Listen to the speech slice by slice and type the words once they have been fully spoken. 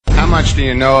much do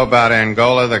you know about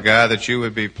Angola, the guy that you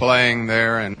would be playing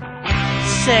there? And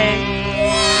Say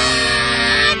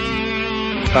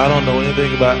I don't know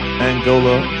anything about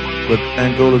Angola, but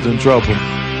Angola's in trouble.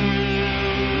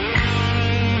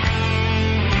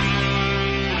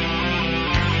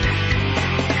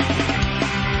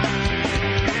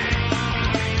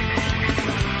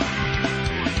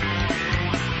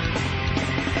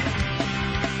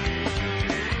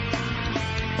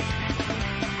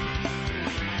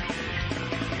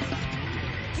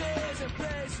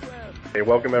 Hey,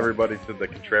 welcome everybody to the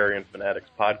Contrarian Fanatics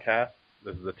podcast.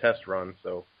 This is a test run,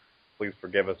 so please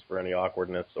forgive us for any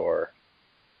awkwardness or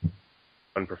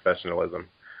unprofessionalism.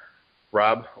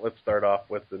 Rob, let's start off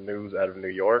with the news out of New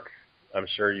York. I'm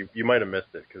sure you might have missed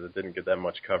it because it didn't get that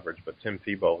much coverage, but Tim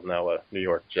Tebow is now a New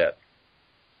York Jet.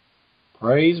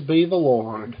 Praise be the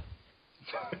Lord.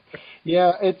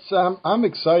 Yeah, it's I'm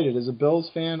excited. As a Bills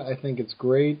fan, I think it's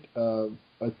great.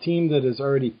 A team that has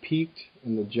already peaked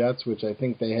in the Jets, which I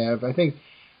think they have. I think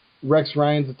Rex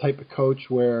Ryan's the type of coach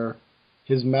where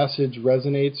his message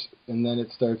resonates and then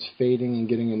it starts fading and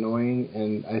getting annoying,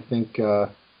 and I think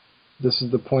this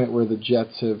is the point where the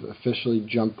Jets have officially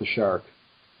jumped the shark.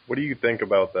 What do you think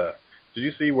about that? Did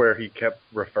you see where he kept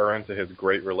referring to his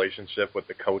great relationship with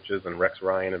the coaches and Rex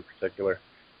Ryan in particular?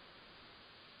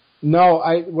 No,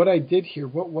 what I did hear,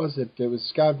 what was it? It was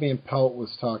Scott Van Pelt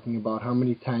was talking about how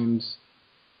many times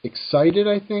excited,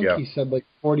 I think. Yeah. He said like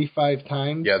 45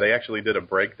 times. Yeah, they actually did a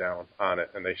breakdown on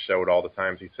it, and they showed all the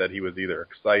times he said he was either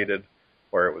excited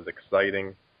or it was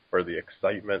exciting or the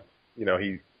excitement. You know,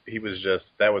 he was just,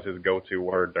 that was his go-to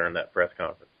word during that press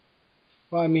conference.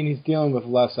 Well, I mean, he's dealing with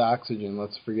less oxygen.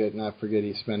 Let's not forget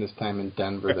he spent his time in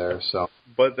Denver there. So,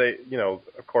 but they, you know,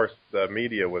 of course, the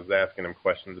media was asking him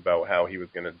questions about how he was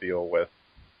going to deal with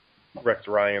Rex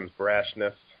Ryan's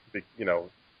brashness, you know,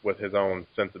 with his own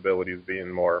sensibilities being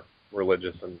more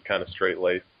religious and kind of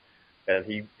straight-laced. And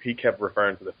he kept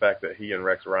referring to the fact that he and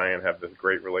Rex Ryan have this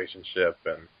great relationship,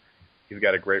 and he's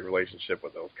got a great relationship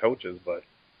with those coaches. But,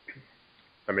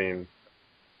 I mean,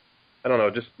 I don't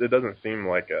know, just it doesn't seem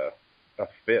like a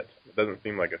fit. It doesn't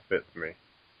seem like a fit to me.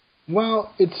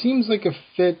 Well, it seems like a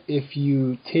fit if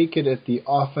you take it at the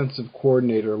offensive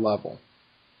coordinator level.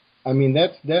 I mean,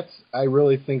 that's I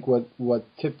really think what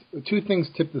tipped two things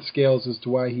tipped the scales as to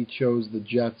why he chose the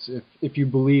Jets. If you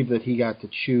believe that he got to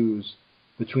choose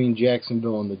between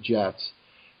Jacksonville and the Jets,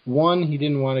 one, he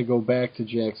didn't want to go back to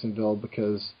Jacksonville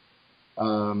because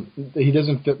he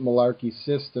doesn't fit Mularkey's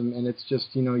system, and it's just,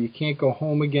 you know, you can't go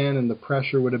home again, and the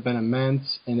pressure would have been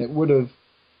immense, and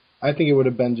I think it would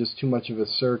have been just too much of a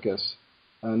circus.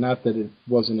 Not that it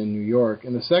wasn't in New York.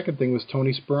 And the second thing was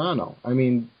Tony Sperano. I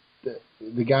mean,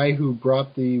 the guy who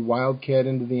brought the Wildcat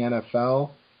into the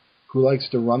NFL, who likes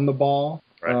to run the ball.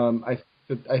 Right.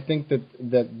 I think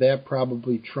that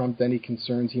probably trumped any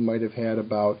concerns he might have had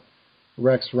about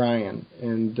Rex Ryan.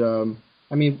 And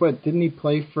I mean, what didn't he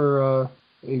play for?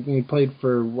 He played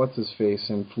for what's his face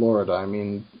in Florida. I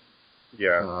mean,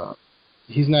 yeah,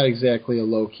 he's not exactly a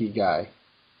low key guy.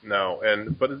 No,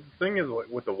 but the thing is,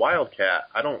 with the Wildcat,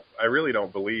 I really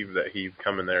don't believe that he's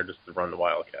coming there just to run the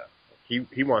Wildcat.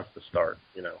 He wants to start,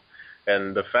 you know.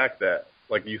 And the fact that,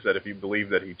 like you said, if you believe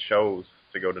that he chose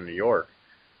to go to New York,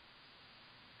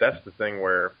 that's the thing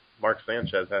where Mark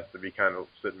Sanchez has to be kind of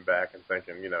sitting back and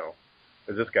thinking, you know,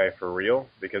 is this guy for real?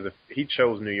 Because if he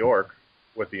chose New York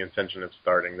with the intention of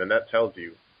starting, then that tells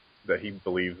you that he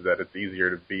believes that it's easier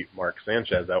to beat Mark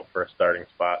Sanchez out for a starting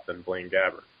spot than Blaine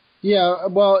Gabbert. Yeah,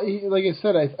 well, like I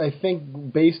said, I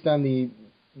think based on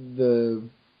the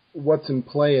what's in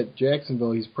play at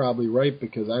Jacksonville, he's probably right,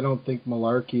 because I don't think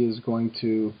Mularkey is going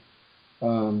to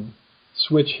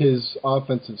switch his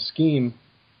offensive scheme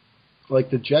like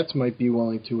the Jets might be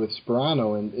willing to with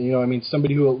Sperano. And, you know, I mean,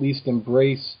 somebody who at least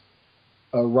embrace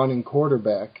a running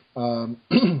quarterback.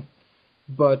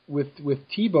 But with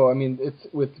Tebow, I mean, it's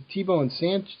with Tebow and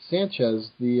Sanchez,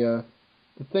 the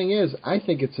thing is, I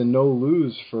think it's a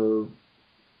no-lose for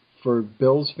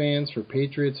Bills fans, for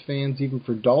Patriots fans, even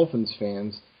for Dolphins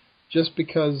fans, just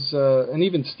because, and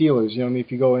even Steelers, you know, I mean,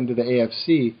 if you go into the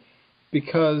AFC,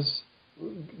 because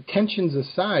tensions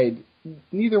aside,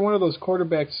 neither one of those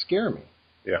quarterbacks scare me.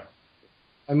 Yeah.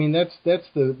 I mean, that's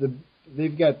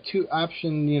they've got two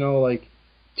option, you know, like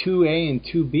 2A and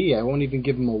 2B. I won't even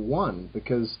give them a 1,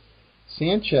 because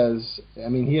Sanchez, I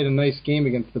mean, he had a nice game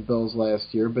against the Bills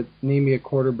last year, but name me a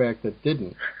quarterback that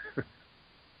didn't.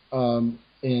 And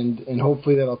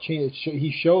hopefully that'll change.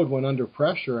 He showed when under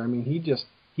pressure. I mean,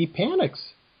 he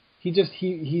panics.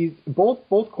 Both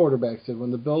quarterbacks did.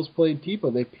 When the Bills played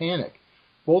Tebow, they panic.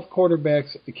 Both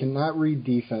quarterbacks cannot read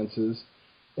defenses,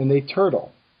 and they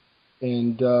turtle.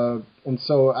 and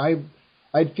so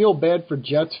I'd feel bad for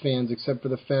Jets fans, except for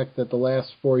the fact that the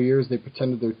last 4 years they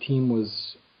pretended their team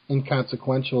was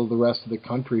inconsequential to the rest of the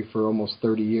country for almost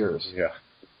 30 years. Yeah.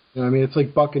 You know what I mean? It's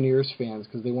like Buccaneers fans,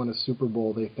 because they won a Super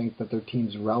Bowl, they think that their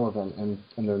team's relevant, and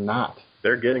they're not.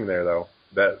 They're getting there, though.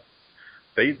 That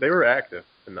they were active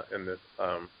in this.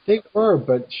 They were,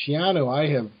 but Schiano,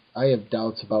 I have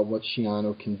doubts about what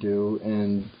Schiano can do,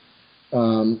 and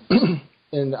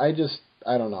and I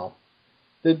don't know.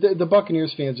 The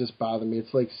Buccaneers fans just bother me.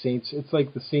 It's like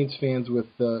the Saints fans with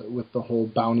the whole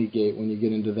bounty gate when you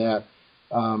get into that,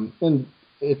 and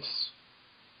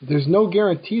there's no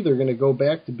guarantee they're going to go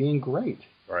back to being great,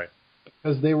 Right?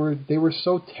 because they were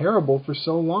so terrible for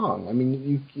so long. I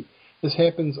mean, this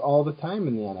happens all the time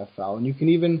in the NFL, and you can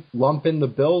even lump in the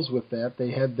Bills with that.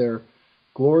 They had their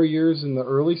glory years in the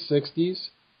early '60s.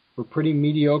 Were pretty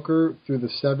mediocre through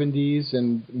the 70s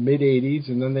and mid-80s,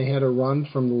 and then they had a run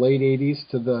from the late 80s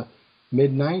to the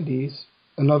mid-90s,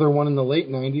 another one in the late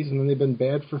 90s, and then they've been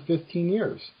bad for 15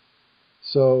 years.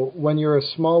 So when you're a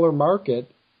smaller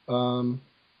market,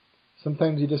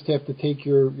 sometimes you just have to take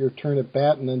your turn at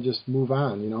bat and then just move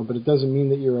on, but it doesn't mean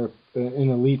that you're an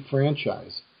elite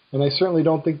franchise. And I certainly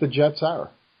don't think the Jets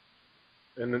are.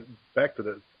 And then back to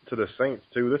the Saints,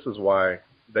 too, this is why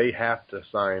they have to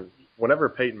sign. Whenever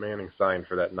Peyton Manning signed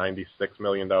for that $96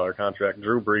 million contract,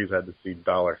 Drew Brees had to see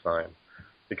dollar signs,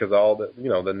 because all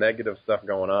the negative stuff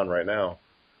going on right now.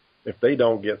 If they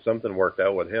don't get something worked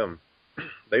out with him,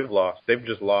 they've lost. They've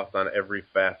just lost on every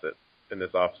facet in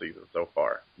this offseason so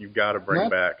far. You've got to bring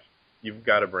back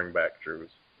Drew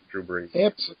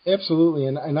Brees. Absolutely,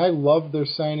 and I love their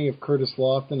signing of Curtis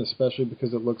Lofton, especially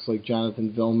because it looks like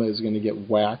Jonathan Vilma is going to get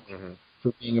whacked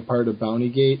for being a part of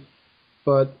Bountygate.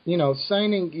 But, you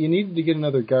needed to get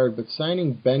another guard, but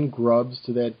signing Ben Grubbs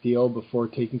to that deal before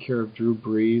taking care of Drew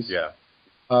Brees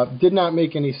did not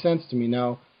make any sense to me.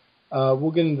 Now, we'll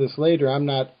get into this later. I'm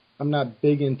not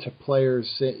big into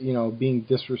players, being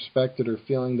disrespected or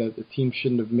feeling that the team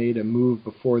shouldn't have made a move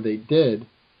before they did.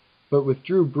 But with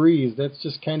Drew Brees, that's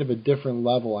just kind of a different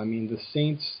level. I mean, the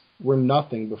Saints were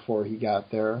nothing before he got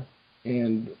there,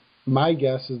 and my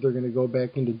guess is they're going to go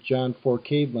back into John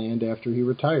Forcade land after he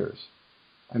retires.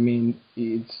 I mean,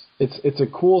 it's a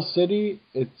cool city.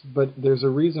 But there's a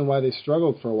reason why they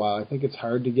struggled for a while. I think it's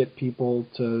hard to get people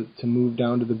to move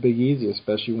down to the Big Easy,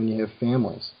 especially when you have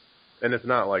families. And it's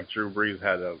not like Drew Brees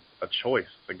had a choice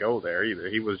to go there either.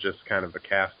 He was just kind of a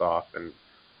cast-off, and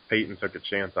Peyton took a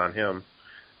chance on him,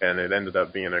 and it ended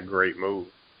up being a great move.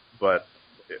 But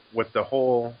with that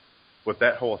whole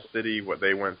city, what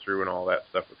they went through and all that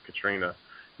stuff with Katrina,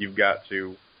 you've got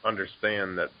to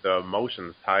understand that the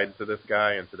emotions tied to this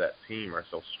guy and to that team are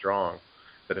so strong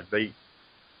that if they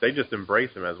just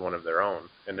embrace him as one of their own,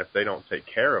 and if they don't take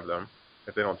care of them,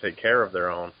 if they don't take care of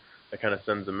their own, it kind of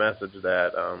sends a message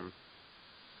that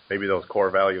maybe those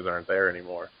core values aren't there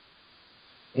anymore.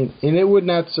 And it would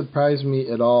not surprise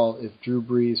me at all if Drew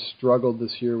Brees struggled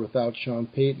this year without Sean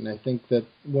Payton. I think that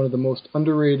one of the most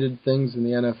underrated things in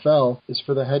the NFL is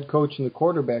for the head coach and the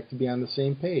quarterback to be on the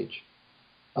same page.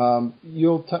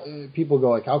 People go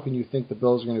like, how can you think the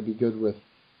Bills are going to be good with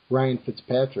Ryan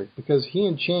Fitzpatrick? Because he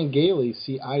and Chan Gailey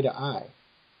see eye to eye,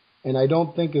 and I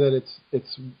don't think that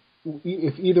it's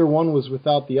if either one was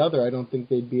without the other, I don't think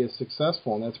they'd be as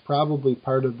successful, and that's probably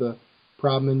part of the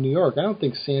problem in New York. I don't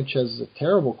think Sanchez is a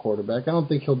terrible quarterback. I don't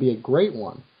think he'll be a great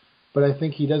one, but I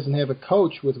think he doesn't have a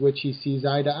coach with which he sees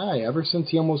eye to eye. Ever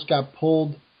since he almost got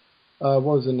pulled,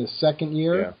 in his second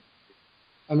year. Yeah.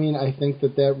 I mean, I think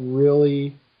that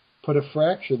really put a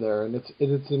fracture there, and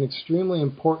it's an extremely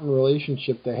important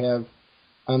relationship to have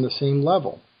on the same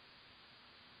level.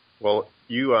 Well,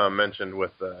 you mentioned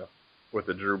with the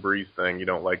Drew Brees thing, you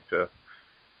don't like to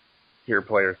hear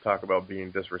players talk about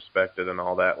being disrespected and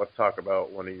all that. Let's talk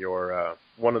about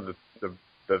one of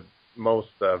the most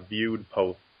viewed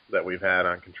posts that we've had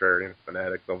on Contrarian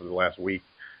Fanatics over the last week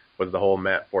was the whole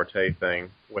Matt Forte thing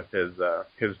with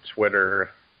his Twitter.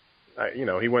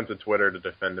 He went to Twitter to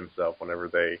defend himself whenever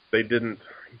they didn't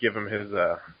give him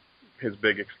his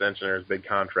big extension or his big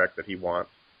contract that he wants.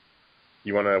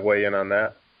 You want to weigh in on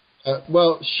that?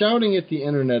 Well, shouting at the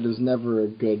internet is never a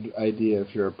good idea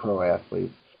if you're a pro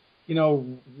athlete.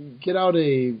 Get out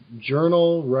a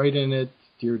journal, write in it,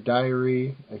 dear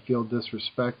diary, I feel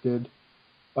disrespected.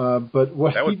 But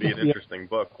what that would be an interesting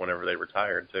book whenever they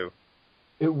retired too.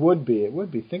 It would be.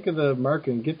 Think of the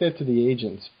marketing. Get that to the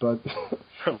agents. But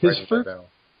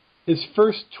his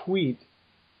first tweet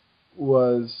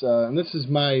was, and this is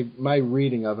my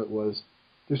reading of it, was,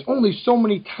 there's only so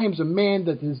many times a man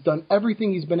that has done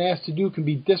everything he's been asked to do can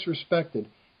be disrespected.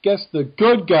 Guess the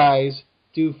good guys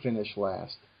do finish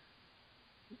last.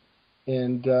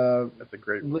 And that's a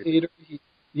great later,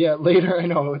 later I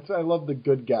know I love the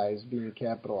good guys being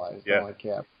capitalized. Yeah. I like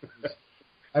cap.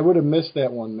 I would have missed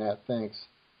that one, Matt. Thanks.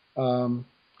 And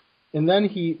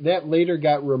then that later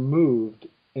got removed,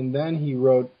 and then he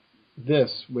wrote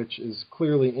this, which is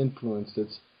clearly influenced.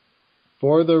 It's,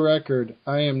 "For the record,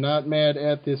 I am not mad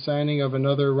at the signing of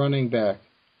another running back.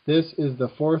 This is the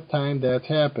 4th time that's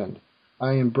happened.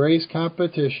 I embrace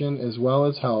competition as well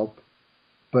as help,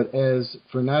 but as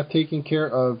for not taking care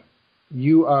of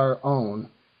your own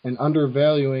and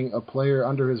undervaluing a player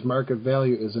under his market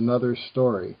value is another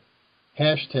story.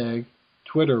 Hashtag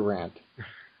Twitter rant."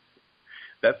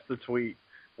 That's the tweet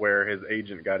where his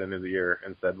agent got in his ear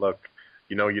and said, "Look,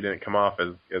 you didn't come off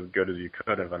as good as you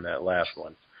could have on that last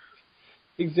one."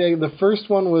 Exactly. The first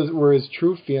one were his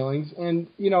true feelings, and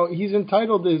he's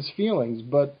entitled to his feelings,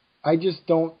 but I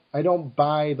don't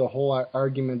buy the whole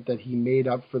argument that he made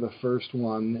up for the first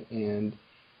one. And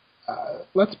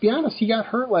let's be honest, he got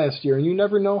hurt last year, and you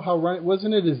never know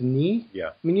wasn't it his knee? Yeah.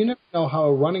 I mean, you never know how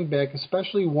a running back,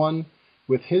 especially one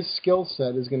with his skill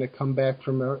set, is going to come back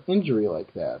from an injury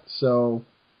like that. So,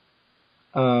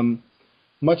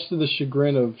 much to the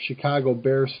chagrin of Chicago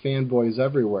Bears fanboys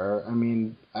everywhere, I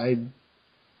mean,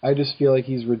 I just feel like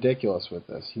he's ridiculous with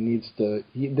this. He needs to.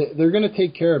 They're going to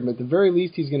take care of him. At the very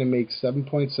least, he's going to make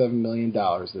 $7.7 million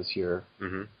this year.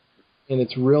 Mm-hmm. And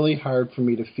it's really hard for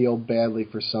me to feel badly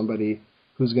for somebody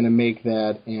who's going to make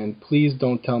that. And please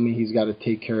don't tell me he's got to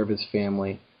take care of his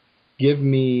family. Give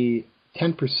me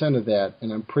 10% of that,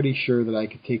 and I'm pretty sure that I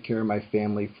could take care of my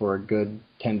family for a good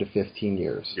 10 to 15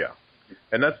 years. Yeah.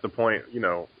 And that's the point.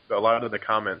 A lot of the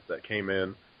comments that came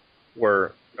in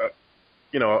were,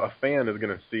 a fan is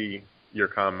going to see your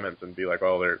comments and be like,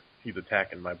 "Oh, he's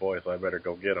attacking my boy, so I better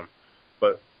go get him."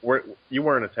 But you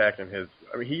weren't attacking his.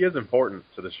 I mean, he is important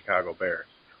to the Chicago Bears.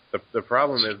 The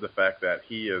problem is the fact that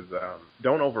he is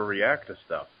don't overreact to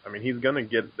stuff. I mean,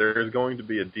 there's going to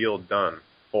be a deal done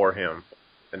for him,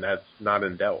 and that's not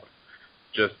in doubt.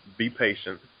 Just be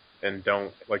patient and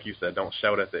don't, like you said, don't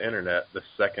shout at the internet the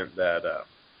second that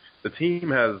the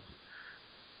team has.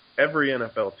 Every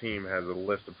NFL team has a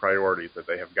list of priorities that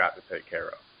they have got to take care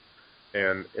of.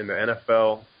 And in the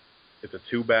NFL, it's a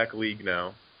 2-back league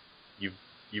now.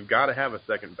 You've got to have a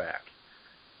second back.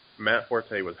 Matt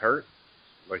Forte was hurt.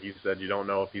 Like you said, you don't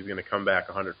know if he's going to come back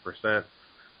 100%.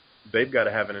 They've got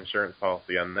to have an insurance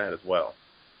policy on that as well.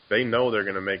 They know they're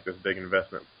going to make this big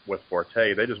investment with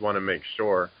Forte. They just want to make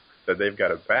sure that they've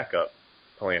got a backup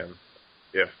plan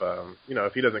if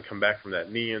he doesn't come back from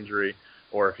that knee injury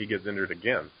or if he gets injured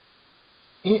again.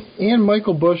 And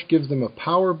Michael Bush gives them a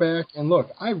power back. And look,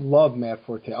 I love Matt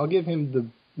Forte. I'll give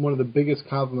him one of the biggest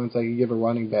compliments I could give a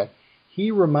running back.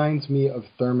 He reminds me of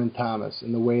Thurman Thomas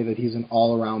in the way that he's an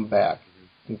all-around back.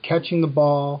 And catching the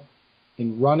ball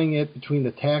and running it between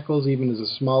the tackles, even as a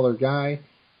smaller guy.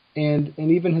 And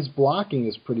even his blocking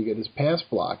is pretty good, his pass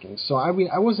blocking. So, I mean,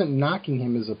 I wasn't knocking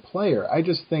him as a player. I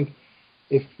just think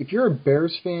if you're a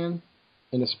Bears fan,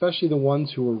 and especially the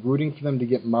ones who were rooting for them to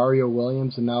get Mario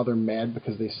Williams, and now they're mad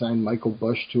because they signed Michael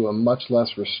Bush to a much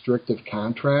less restrictive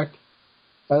contract,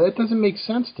 that doesn't make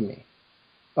sense to me.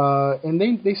 And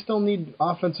they still need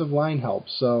offensive line help,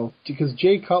 so because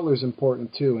Jay Cutler's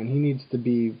important too, and he needs to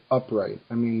be upright.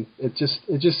 I mean, it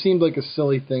just seemed like a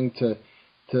silly thing to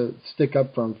stick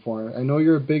up for him. I know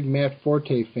you're a big Matt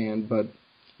Forte fan, but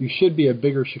you should be a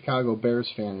bigger Chicago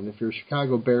Bears fan. And if you're a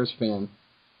Chicago Bears fan,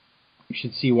 you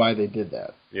should see why they did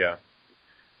that. Yeah.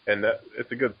 And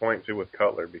it's a good point, too, with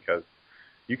Cutler, because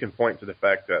you can point to the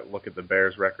fact that look at the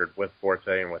Bears' record with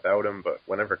Forte and without him, but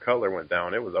whenever Cutler went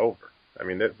down, it was over. I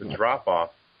mean, the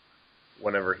drop-off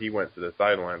whenever he went to the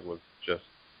sidelines was just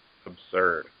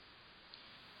absurd.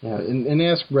 Yeah, and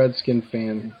ask Redskin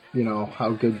fan,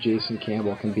 how good Jason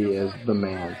Campbell can be as the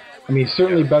man. I mean, he's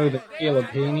certainly better than Caleb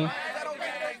Haney,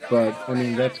 but, I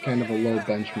mean, that's kind of a low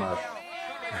benchmark.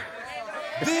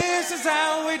 This is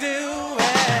how we do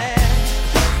it.